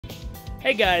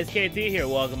Hey guys, KT here,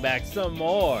 welcome back some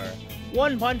more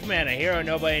One Punch Man, a hero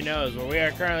nobody knows, where we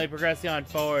are currently progressing on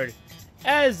forward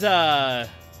as,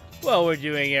 well, we're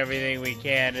doing everything we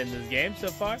can in this game so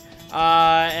far.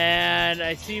 And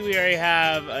I see we already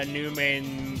have a new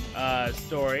main,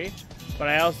 story, but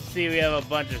I also see we have a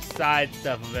bunch of side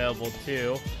stuff available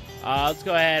too. Let's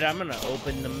go ahead, I'm gonna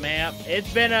open the map.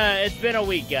 It's been a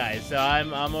week, guys, so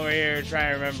I'm over here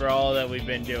trying to remember all that we've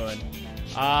been doing.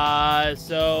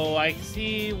 So I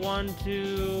see 1,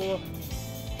 2,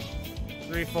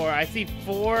 3, 4. I see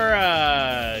 4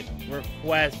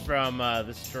 requests from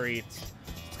the streets.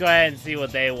 Let's go ahead and see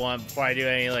what they want before I do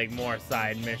any like more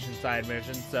side missions.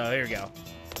 So here we go.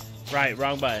 Right,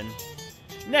 wrong button.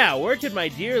 Now, where could my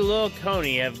dear little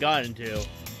Coney have gotten to?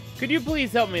 Could you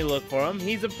please help me look for him?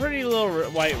 He's a pretty little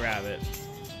white rabbit.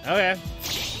 Okay.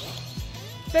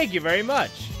 Thank you very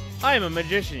much. I am a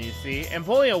magician, you see, and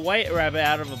pulling a white rabbit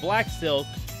out of a black silk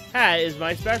hat is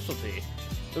my specialty.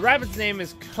 The rabbit's name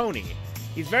is Coney.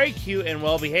 He's very cute and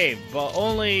well-behaved, but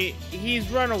only he's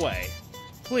run away.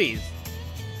 Please,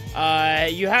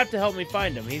 you have to help me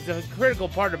find him. He's a critical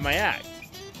part of my act.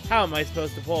 How am I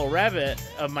supposed to pull a rabbit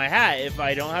of my hat if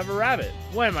I don't have a rabbit?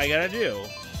 What am I gonna do?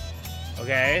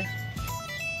 Okay.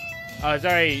 Oh, it's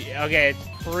already, okay,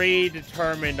 it's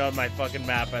predetermined on my fucking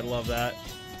map. I love that.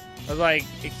 I was like,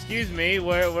 excuse me,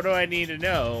 what do I need to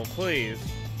know, please?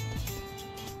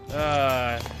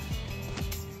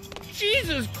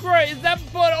 Jesus Christ, is that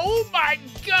bunny? Oh my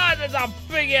God, that's a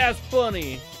big ass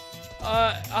bunny.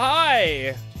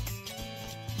 Hi.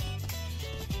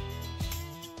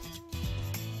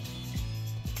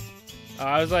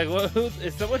 I was like, what,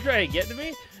 is someone trying to get to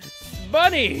me?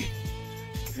 Bunny!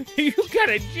 You got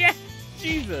a jack,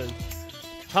 Jesus.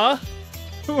 Huh?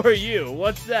 Who are you?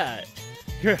 What's that?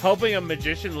 You're helping a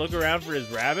magician look around for his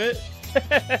rabbit?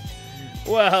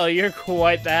 Well, you're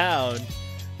quite the hound.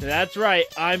 That's right,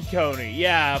 I'm Coney.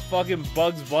 Yeah, fucking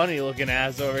Bugs Bunny looking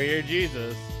ass over here,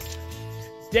 Jesus.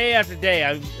 Day after day,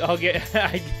 I get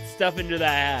stuff into that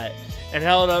hat and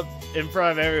held up in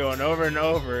front of everyone over and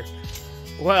over.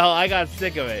 Well, I got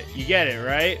sick of it. You get it,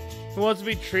 right? Who wants to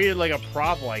be treated like a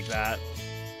prop like that?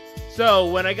 So,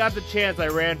 when I got the chance, I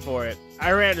ran for it. I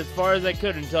ran as far as I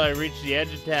could until I reached the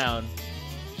edge of town.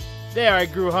 There, I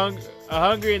grew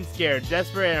hungry and scared,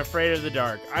 desperate and afraid of the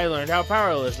dark. I learned how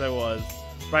powerless I was,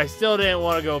 but I still didn't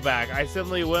want to go back. I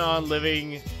simply went on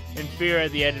living in fear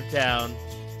at the edge of town,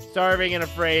 starving and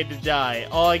afraid to die.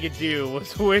 All I could do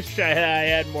was wish I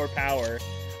had more power.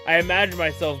 I imagined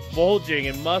myself bulging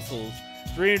in muscles,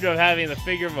 dreamed of having the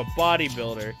figure of a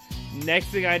bodybuilder. Next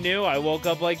thing I knew, I woke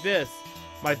up like this.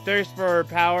 My thirst for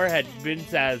power had been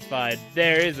satisfied.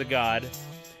 There is a God.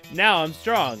 Now I'm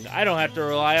strong. I don't have to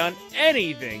rely on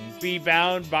anything, be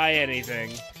bound by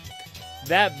anything.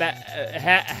 That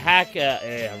hack,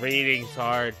 reading's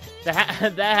hard. That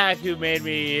hack who made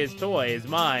me his toy is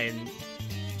mine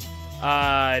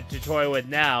to toy with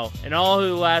now, and all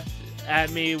who laughed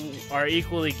at me are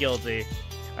equally guilty.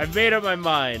 I've made up my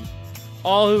mind.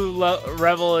 All who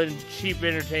revel in cheap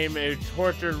entertainment, who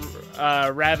torture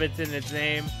rabbits in its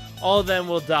name, all of them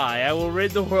will die. I will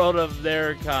rid the world of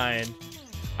their kind.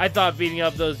 I thought beating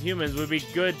up those humans would be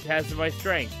a good test of my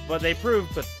strength, but they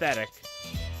proved pathetic.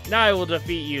 Now I will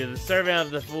defeat you, the servant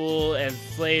of the fool and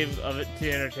slave of it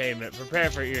to entertainment. Prepare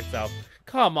for it yourself.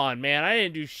 Come on, man, I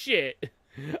didn't do shit.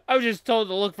 I was just told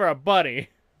to look for a bunny.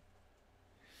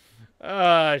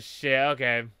 Oh, shit,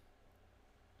 okay.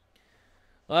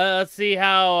 Let's see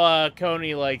how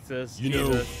Coney likes this. You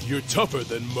know, you're tougher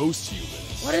than most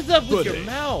humans. What is up with your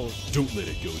mouth? Don't let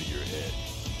it go to your head.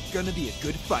 Gonna be a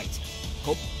good fight.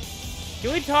 Hope.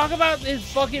 Can we talk about his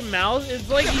fucking mouth? It's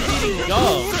like he's eating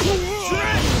gum.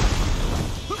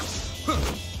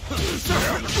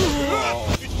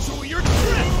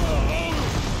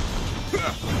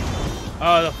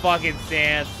 Oh, the fucking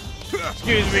stance.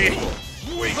 Excuse me.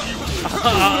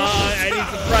 I need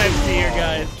some privacy here,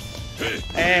 guys.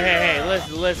 Hey,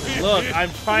 listen, look,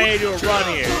 I'm trying to do a run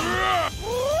here.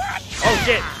 Oh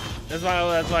shit! That's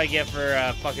what I get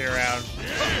for fucking around.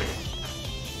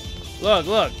 Look,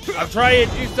 I'm trying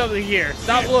to do something here.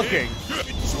 Stop looking.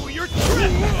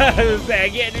 I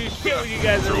can't do shit when you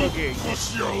guys are looking.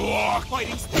 Push your lock.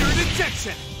 Fighting spirit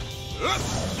injection.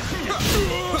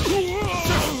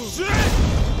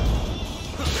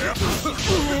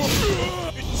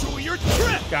 Enjoy your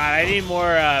trip. God, I need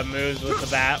more moves with the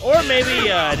bat, or maybe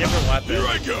a different weapon. Here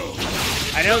I go.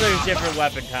 I know there's different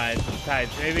weapon types.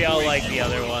 Maybe I'll like the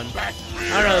other one. I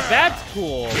don't know. The bat's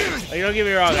cool. Like, don't get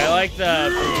me wrong. I like the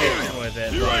precision with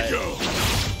it, but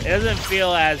it doesn't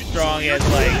feel as strong as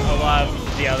like a lot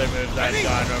of the other moves I've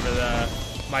gotten over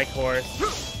my course.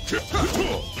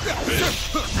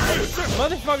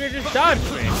 Motherfucker just dodged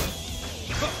me.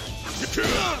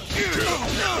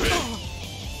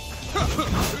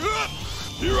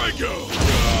 Here I go.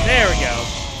 There we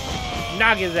go.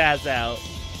 Knock his ass out.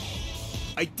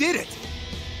 I did it!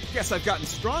 Guess I've gotten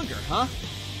stronger, huh?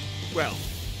 Well,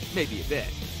 maybe a bit.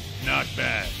 Not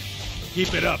bad.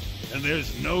 Keep it up, and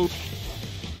there's no...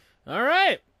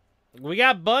 Alright. We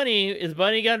got Bunny. Is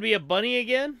Bunny gonna be a bunny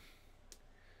again?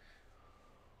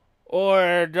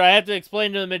 Or do I have to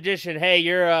explain to the magician, hey,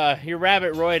 your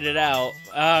rabbit roided out?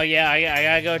 Oh, yeah, I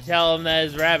gotta go tell him that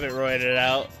his rabbit roided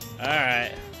out.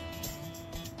 Alright.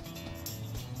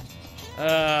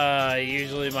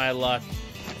 Usually my luck.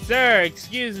 Sir,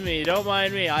 excuse me, don't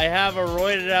mind me. I have a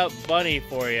roided out bunny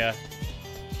for you.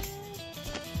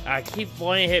 I keep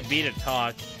wanting to hit B to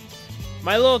talk.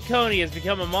 My little Coney has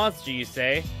become a monster, you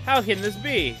say? How can this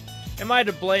be? Am I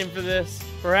to blame for this?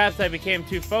 Perhaps I became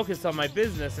too focused on my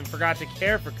business and forgot to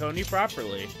care for Coney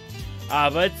properly.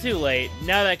 But it's too late.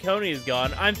 Now that Coney is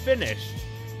gone, I'm finished.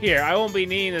 Here, I won't be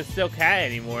needing this still cat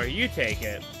anymore. You take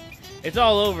it. It's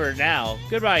all over now.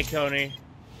 Goodbye, Coney.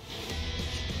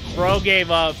 Bro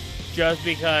gave up just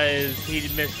because he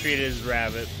mistreated his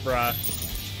rabbit, bruh.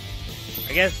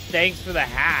 I guess thanks for the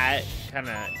hat.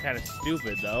 Kinda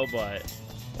stupid though, but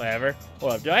whatever.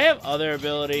 Hold up, do I have other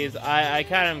abilities? I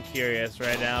kind of am curious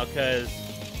right now, cause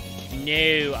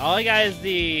no, all I got is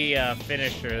the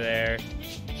finisher there.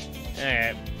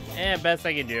 Alright, best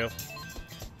I can do.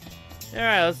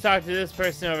 Alright, let's talk to this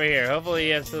person over here. Hopefully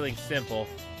you have something simple.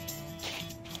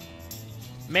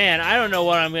 Man, I don't know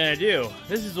what I'm gonna do.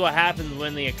 This is what happens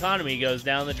when the economy goes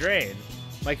down the drain.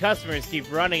 My customers keep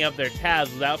running up their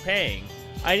tabs without paying.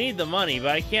 I need the money, but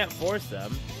I can't force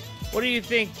them. What do you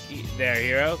think there,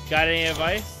 hero? Got any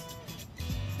advice?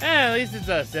 At least it's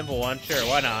a simple one. Sure,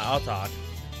 why not? I'll talk.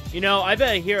 You know, I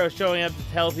bet a hero showing up to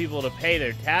tell people to pay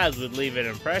their tabs would leave an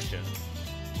impression.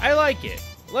 I like it.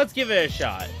 Let's give it a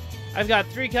shot. I've got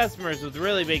 3 customers with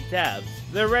really big tabs.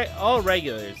 They're all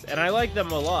regulars, and I like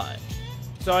them a lot.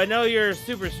 So I know you're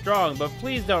super strong, but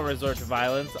please don't resort to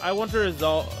violence. I want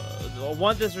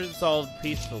this resolved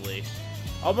peacefully.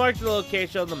 I'll mark the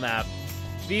location on the map.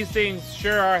 These things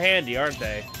sure are handy, aren't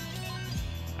they?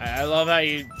 I love how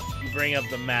you bring up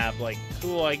the map. Like,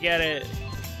 cool, I get it.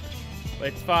 But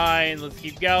it's fine. Let's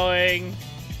keep going.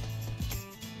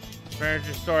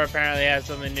 Furniture store apparently has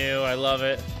something new. I love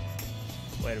it.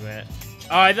 Wait a minute.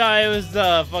 Oh, I thought it was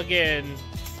the fucking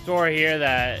store here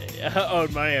that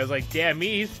owed money. I was like, damn,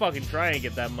 he's fucking trying to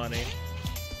get that money.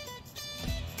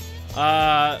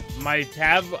 My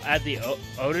tab at the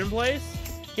Odin place?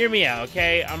 Hear me out,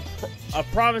 okay? I'm a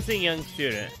promising young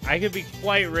student. I could be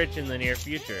quite rich in the near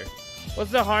future.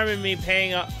 What's the harm in me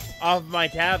paying off my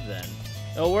tab then?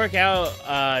 It'll work out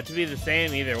to be the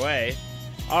same either way.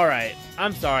 Alright,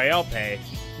 I'm sorry, I'll pay.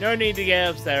 No need to get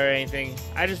upset or anything.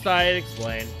 I just thought I'd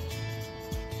explain.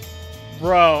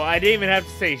 Bro, I didn't even have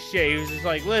to say shit. He was just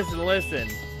like, listen.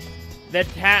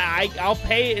 I'll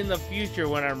pay it in the future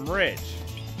when I'm rich.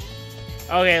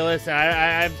 Okay, listen,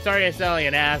 I'm starting to sound like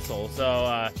an asshole,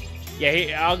 so,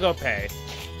 yeah, I'll go pay.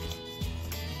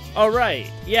 Oh, right.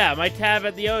 Yeah, my tab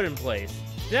at the Odin place.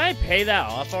 Did I pay that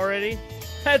off already?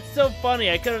 That's so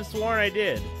funny. I could have sworn I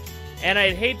did. And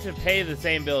I'd hate to pay the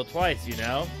same bill twice, you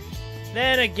know?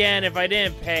 Then again, if I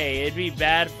didn't pay, it'd be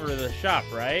bad for the shop,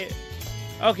 right?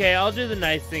 Okay, I'll do the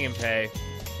nice thing and pay.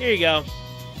 Here you go.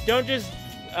 Don't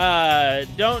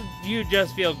you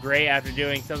just feel great after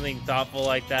doing something thoughtful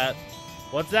like that?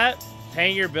 What's that?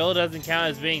 Paying your bill doesn't count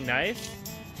as being nice?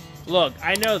 Look,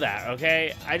 I know that,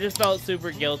 okay? I just felt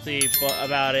super guilty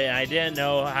about it, and I didn't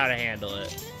know how to handle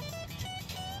it.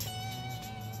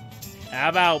 How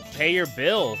about pay your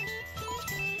bill?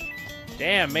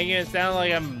 Damn, making it sound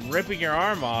like I'm ripping your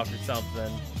arm off or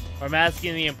something. Or I'm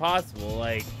asking the impossible,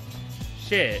 like,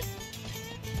 shit.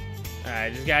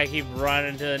 Alright, just gotta keep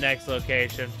running to the next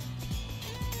location.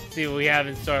 See what we have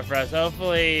in store for us.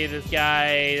 Hopefully this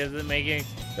guy doesn't make any...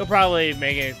 He'll probably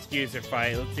make an excuse or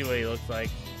fight. Let's see what he looks like.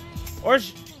 Or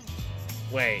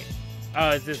wait. Oh,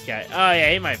 it's this guy. Oh,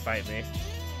 yeah, he might fight me.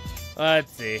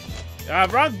 Let's see.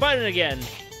 Wrong button again.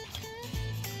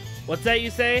 What's that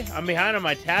you say? I'm behind on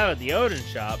my tab at the Odin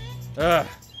shop. Ugh.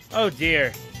 Oh,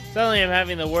 dear. Suddenly I'm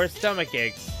having the worst stomach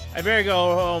aches. I better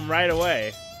go home right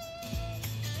away.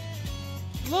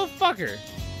 Little fucker.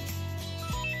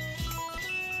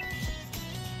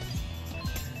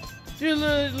 Dude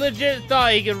legit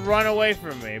thought he could run away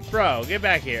from me. Bro, get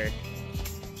back here.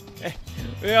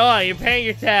 Hold on, you're paying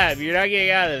your tab. You're not getting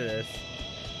out of this.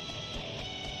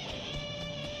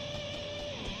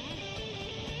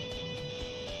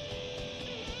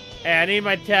 Hey, I need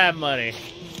my tab money.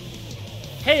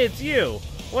 Hey, it's you!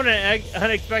 What an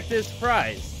unexpected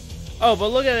surprise. Oh, but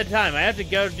look at the time. I have to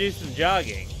go do some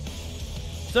jogging.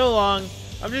 So long.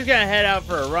 I'm just gonna head out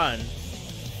for a run.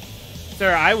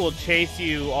 Sir, I will chase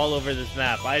you all over this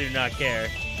map. I do not care.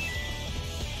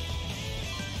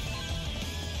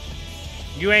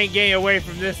 You ain't getting away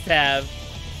from this tab.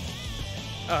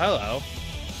 Oh, hello.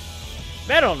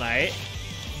 Metal Knight?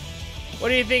 What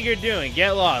do you think you're doing?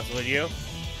 Get lost, would you?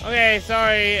 Okay,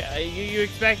 sorry. You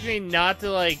expect me not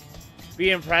to, like, be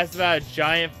impressed about a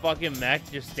giant fucking mech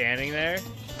just standing there?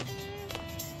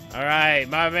 Alright,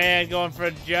 my man going for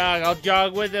a jog. I'll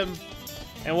jog with him.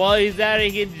 And while he's at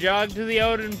it, he can jog to the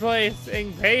Odin place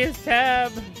and pay his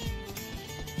tab.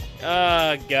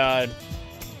 Oh, God.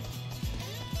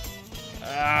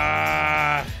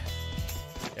 Ah.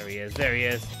 There he is, there he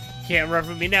is. Can't run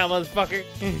from me now, motherfucker.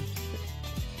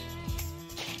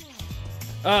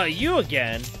 You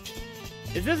again?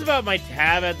 Is this about my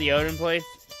tab at the Odin place?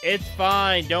 It's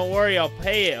fine, don't worry, I'll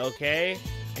pay it, okay?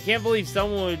 I can't believe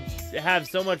someone would have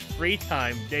so much free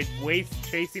time they'd waste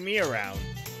chasing me around.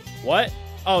 What?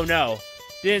 Oh no,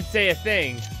 didn't say a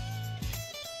thing.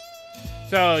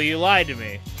 So, you lied to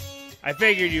me. I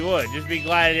figured you would, just be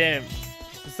glad I didn't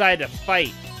decide to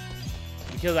fight.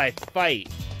 Because I fight.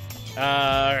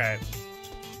 Alright.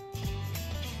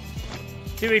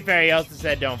 To be fair, he also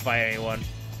said don't fight anyone.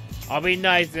 I'll be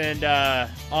nice and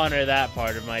honor that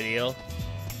part of my deal.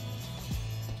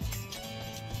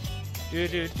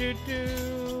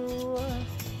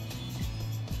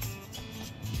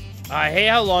 I hate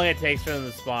how long it takes for them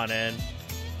to spawn in.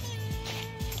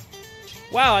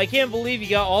 Wow, I can't believe you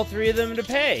got all three of them to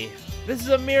pay. This is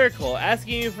a miracle.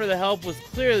 Asking you for the help was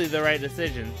clearly the right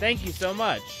decision. Thank you so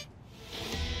much.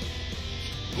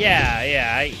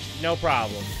 Yeah, no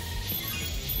problem.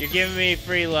 You're giving me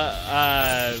free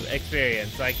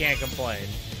experience, so I can't complain.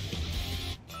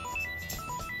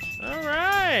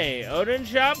 Alright, Odin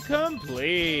shop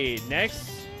complete. Next,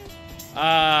 if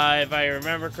I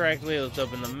remember correctly, let's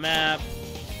open the map.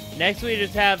 Next we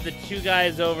just have the two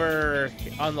guys over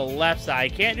on the left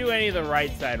side. Can't do any of the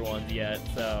right side ones yet,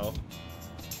 so.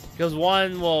 Because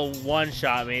one will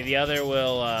one-shot me, the other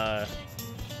will,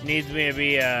 needs me to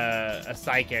be a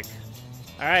psychic.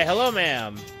 Alright, hello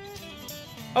ma'am.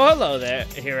 Oh, hello there,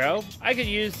 hero. I could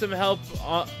use some help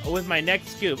with my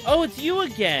next scoop. Oh, it's you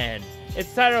again!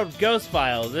 It's titled Ghost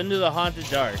Files, Into the Haunted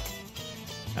Dark.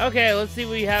 Okay, let's see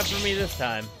what you have for me this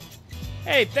time.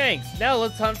 Hey, thanks. Now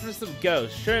let's hunt for some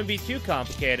ghosts. Shouldn't be too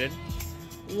complicated.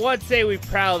 What say we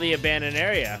prowl the abandoned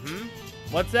area,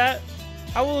 What's that?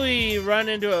 How will we run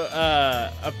into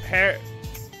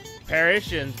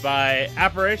apparitions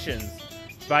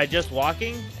by just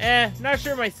walking? Not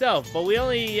sure myself, but we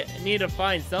only need to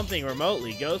find something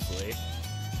remotely ghostly.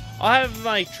 I'll have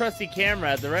my trusty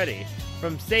camera at the ready.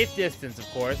 From safe distance, of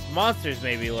course. Monsters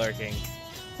may be lurking.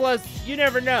 Plus, you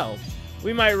never know.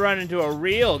 We might run into a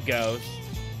real ghost.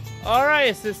 Alright,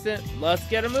 assistant. Let's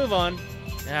get a move on.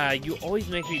 You always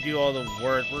make me do all the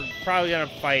work. We're probably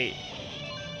gonna fight.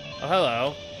 Oh,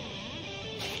 hello.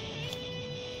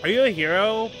 Are you a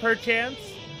hero, perchance?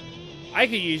 I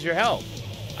could use your help.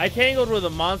 I tangled with a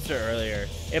monster earlier.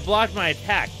 It blocked my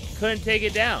attack. Couldn't take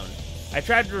it down. I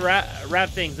tried to wrap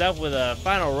things up with a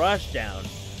final rush down,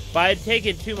 but I'd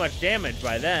taken too much damage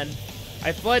by then.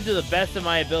 I fled to the best of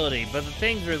my ability, but the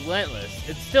thing's relentless.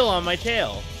 It's still on my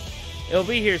tail. It'll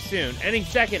be here soon, any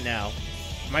second now.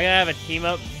 Am I gonna have a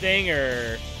team-up thing,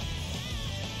 or...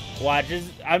 Watch,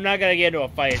 I'm not gonna get into a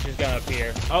fight, it's just gonna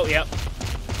appear. Oh, yep.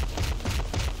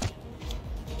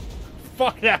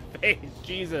 Fuck that face,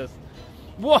 Jesus.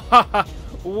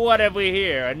 What have we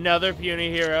here? Another puny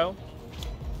hero?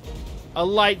 A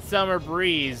light summer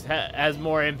breeze has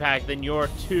more impact than your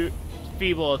two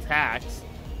feeble attacks.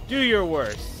 Do your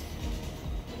worst.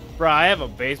 Bro, I have a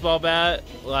baseball bat.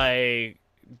 Like,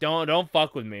 don't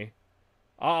fuck with me.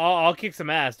 I'll kick some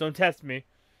ass. Don't test me.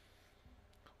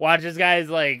 Watch, this guy's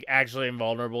like actually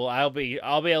invulnerable. I'll be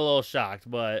a little shocked,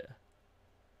 but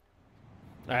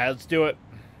all right, let's do it.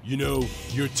 You know,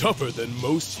 you're tougher than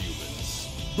most humans.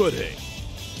 But hey,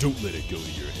 don't let it go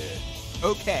to your head.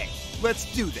 Okay, let's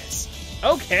do this.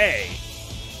 Okay.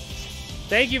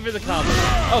 Thank you for the compliment.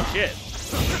 Oh shit.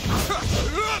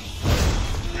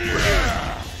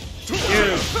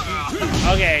 Dude.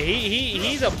 Okay,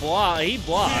 he's a block. He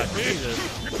blocks. Jesus.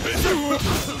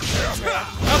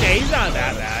 Okay, he's not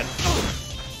that bad.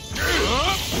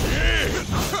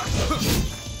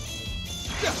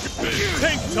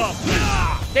 Tank top!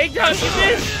 Tank top, you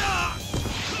missed!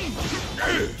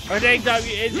 Or tank top,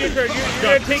 it's your turn. You're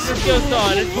gonna take this ghost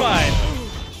on. It's fine.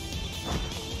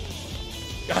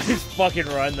 God, just fucking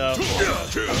run though.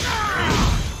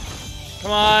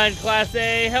 Come on, Class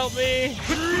A, help me.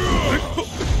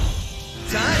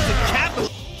 Time to capital.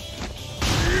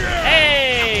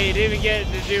 Hey, didn't even get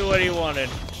to do what he wanted.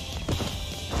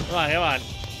 Come on, come on.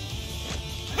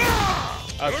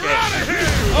 Okay.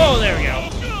 Oh, there we go.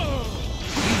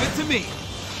 Leave it to me.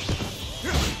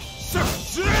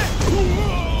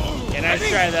 Yeah, nice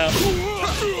try though.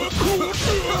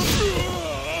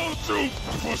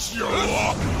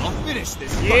 I'll finish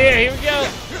this. Yeah, here we go.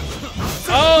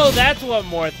 Oh, that's what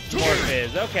morph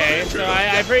is. Okay, so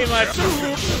I pretty much.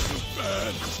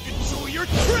 Enjoy your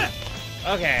trip.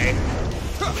 Okay.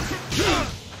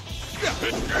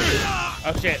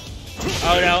 Oh shit.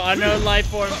 Oh no, unknown life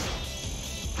form.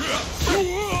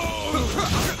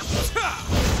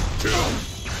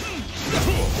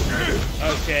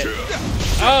 Oh shit.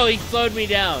 Oh, he slowed me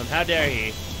down. How dare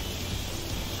he?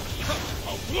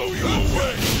 I'll blow you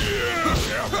away.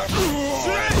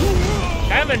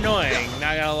 Kind of annoying,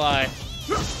 not gonna lie.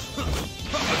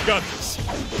 I've got this.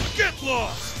 Get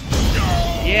lost.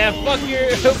 Yeah, fuck your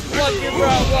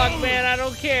broad block, man. I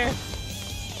don't care.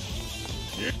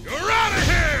 You're out of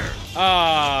here.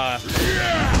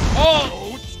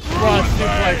 Oh, cross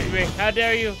suplex me. How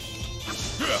dare you?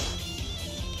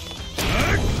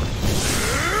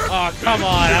 Oh, come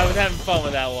on. I was having fun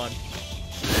with that one.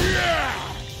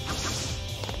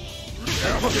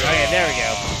 Okay, there we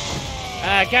go.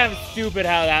 Kind of stupid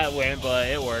how that went, but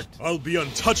it worked. I'll be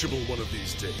untouchable one of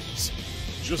these days.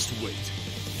 Just wait.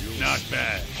 Not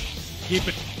bad. Keep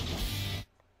it.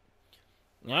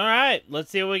 All right, let's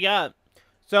see what we got.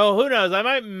 So who knows? I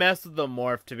might mess with the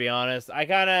morph, to be honest.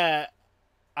 I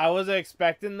wasn't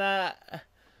expecting that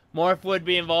morph would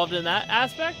be involved in that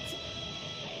aspect.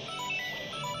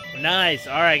 Nice.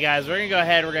 All right, guys, we're gonna go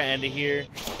ahead. We're gonna end it here.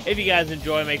 If you guys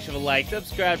enjoy, make sure to like,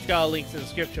 subscribe. Check out links in the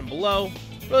description below.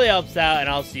 Really helps out, and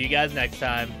I'll see you guys next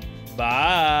time.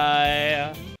 Bye.